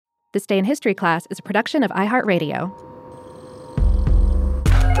This Day in History class is a production of iHeartRadio.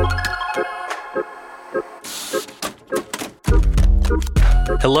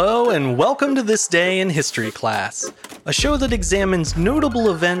 Hello and welcome to This Day in History class, a show that examines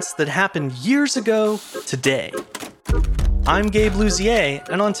notable events that happened years ago today. I'm Gabe Luzier,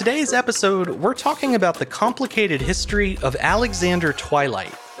 and on today's episode, we're talking about the complicated history of Alexander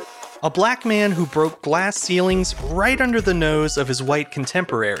Twilight, a black man who broke glass ceilings right under the nose of his white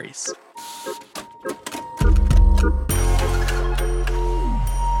contemporaries.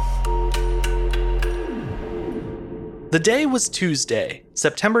 The day was Tuesday,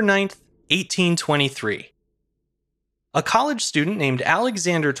 September 9th, 1823. A college student named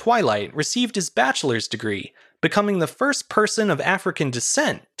Alexander Twilight received his bachelor's degree, becoming the first person of African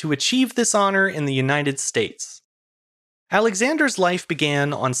descent to achieve this honor in the United States. Alexander's life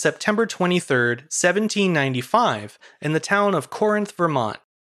began on September 23, 1795, in the town of Corinth, Vermont.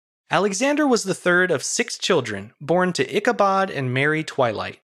 Alexander was the third of 6 children born to Ichabod and Mary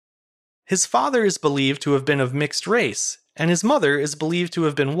Twilight. His father is believed to have been of mixed race, and his mother is believed to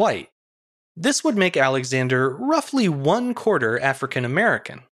have been white. This would make Alexander roughly 1/4 African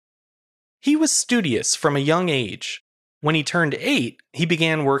American. He was studious from a young age. When he turned 8, he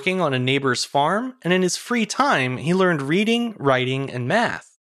began working on a neighbor's farm, and in his free time, he learned reading, writing, and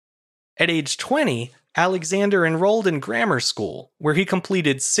math. At age 20, Alexander enrolled in grammar school, where he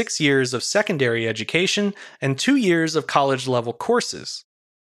completed 6 years of secondary education and 2 years of college-level courses.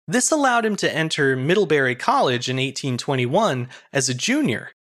 This allowed him to enter Middlebury College in 1821 as a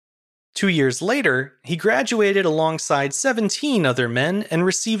junior. 2 years later, he graduated alongside 17 other men and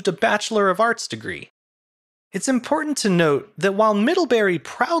received a Bachelor of Arts degree. It's important to note that while Middlebury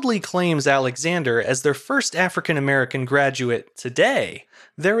proudly claims Alexander as their first African-American graduate today,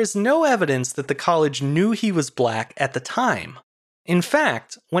 there is no evidence that the college knew he was black at the time. In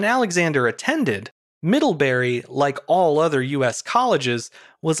fact, when Alexander attended, Middlebury, like all other U.S. colleges,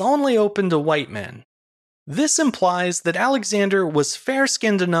 was only open to white men. This implies that Alexander was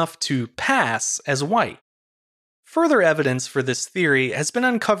fair-skinned enough to pass as white. Further evidence for this theory has been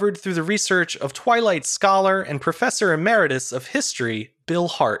uncovered through the research of Twilight scholar and Professor Emeritus of History, Bill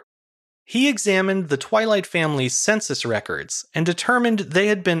Hart. He examined the Twilight family's census records and determined they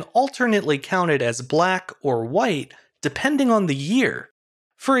had been alternately counted as black or white depending on the year.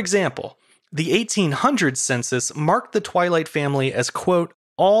 For example, the 1800 census marked the Twilight family as, quote,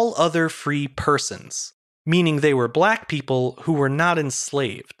 all other free persons, meaning they were black people who were not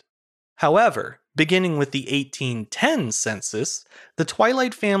enslaved. However, beginning with the 1810 census, the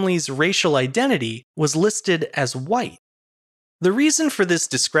Twilight family's racial identity was listed as white. The reason for this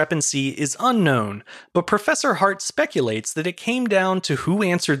discrepancy is unknown, but Professor Hart speculates that it came down to who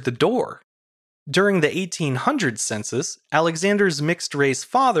answered the door. During the 1800 census, Alexander's mixed-race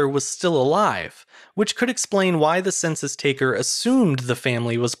father was still alive, which could explain why the census taker assumed the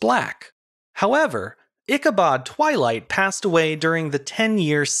family was black. However, Ichabod Twilight passed away during the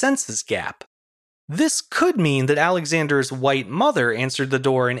 10-year census gap. This could mean that Alexander's white mother answered the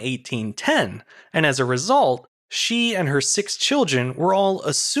door in 1810, and as a result, she and her 6 children were all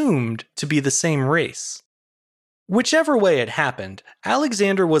assumed to be the same race. Whichever way it happened,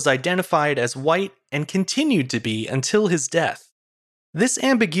 Alexander was identified as white and continued to be until his death. This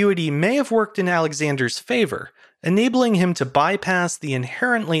ambiguity may have worked in Alexander's favor, enabling him to bypass the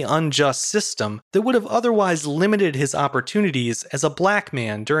inherently unjust system that would have otherwise limited his opportunities as a black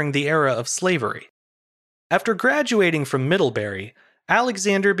man during the era of slavery. After graduating from Middlebury,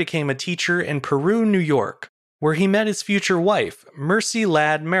 Alexander became a teacher in Peru, New York, where he met his future wife, Mercy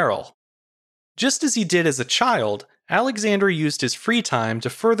Ladd Merrill. Just as he did as a child, Alexander used his free time to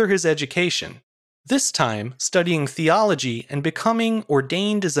further his education, this time studying theology and becoming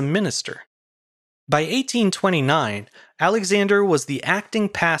ordained as a minister. By 1829, Alexander was the acting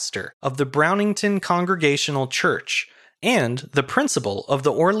pastor of the Brownington Congregational Church and the principal of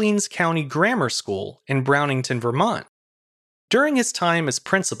the Orleans County Grammar School in Brownington, Vermont. During his time as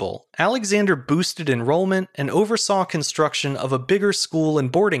principal, Alexander boosted enrollment and oversaw construction of a bigger school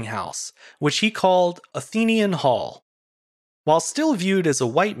and boarding house, which he called Athenian Hall. While still viewed as a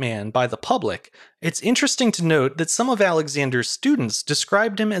white man by the public, it's interesting to note that some of Alexander's students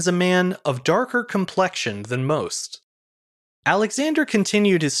described him as a man of darker complexion than most. Alexander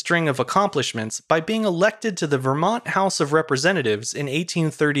continued his string of accomplishments by being elected to the Vermont House of Representatives in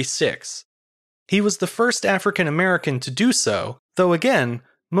 1836. He was the first African American to do so, though again,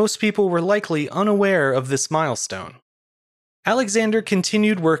 most people were likely unaware of this milestone. Alexander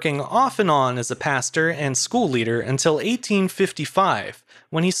continued working off and on as a pastor and school leader until 1855,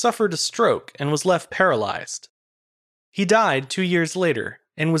 when he suffered a stroke and was left paralyzed. He died 2 years later,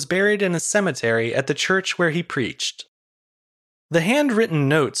 and was buried in a cemetery at the church where he preached. The handwritten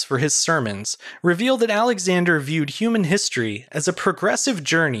notes for his sermons reveal that Alexander viewed human history as a progressive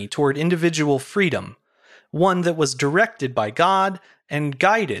journey toward individual freedom, one that was directed by God and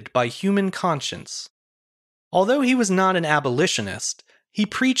guided by human conscience. Although he was not an abolitionist, he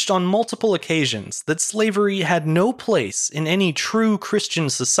preached on multiple occasions that slavery had no place in any true Christian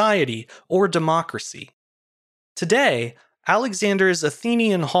society or democracy. Today, Alexander's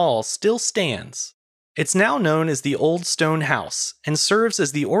Athenian Hall still stands. It's now known as the Old Stone House and serves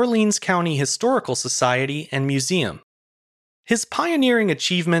as the Orleans County Historical Society and Museum. His pioneering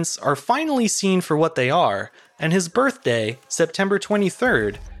achievements are finally seen for what they are, and his birthday, September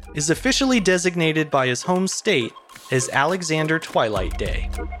 23rd, is officially designated by his home state as Alexander Twilight Day.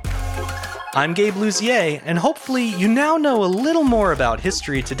 I'm Gabe Luzier, and hopefully you now know a little more about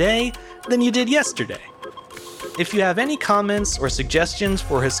history today than you did yesterday. If you have any comments or suggestions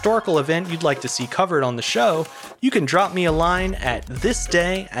for a historical event you'd like to see covered on the show, you can drop me a line at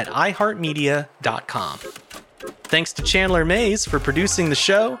thisday@iheartmedia.com. Thanks to Chandler Mays for producing the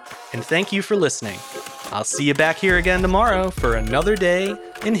show, and thank you for listening. I'll see you back here again tomorrow for another day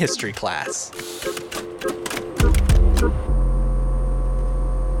in history class.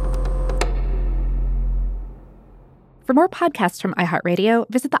 For more podcasts from iHeartRadio,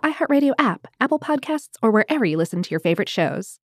 visit the iHeartRadio app, Apple Podcasts, or wherever you listen to your favorite shows.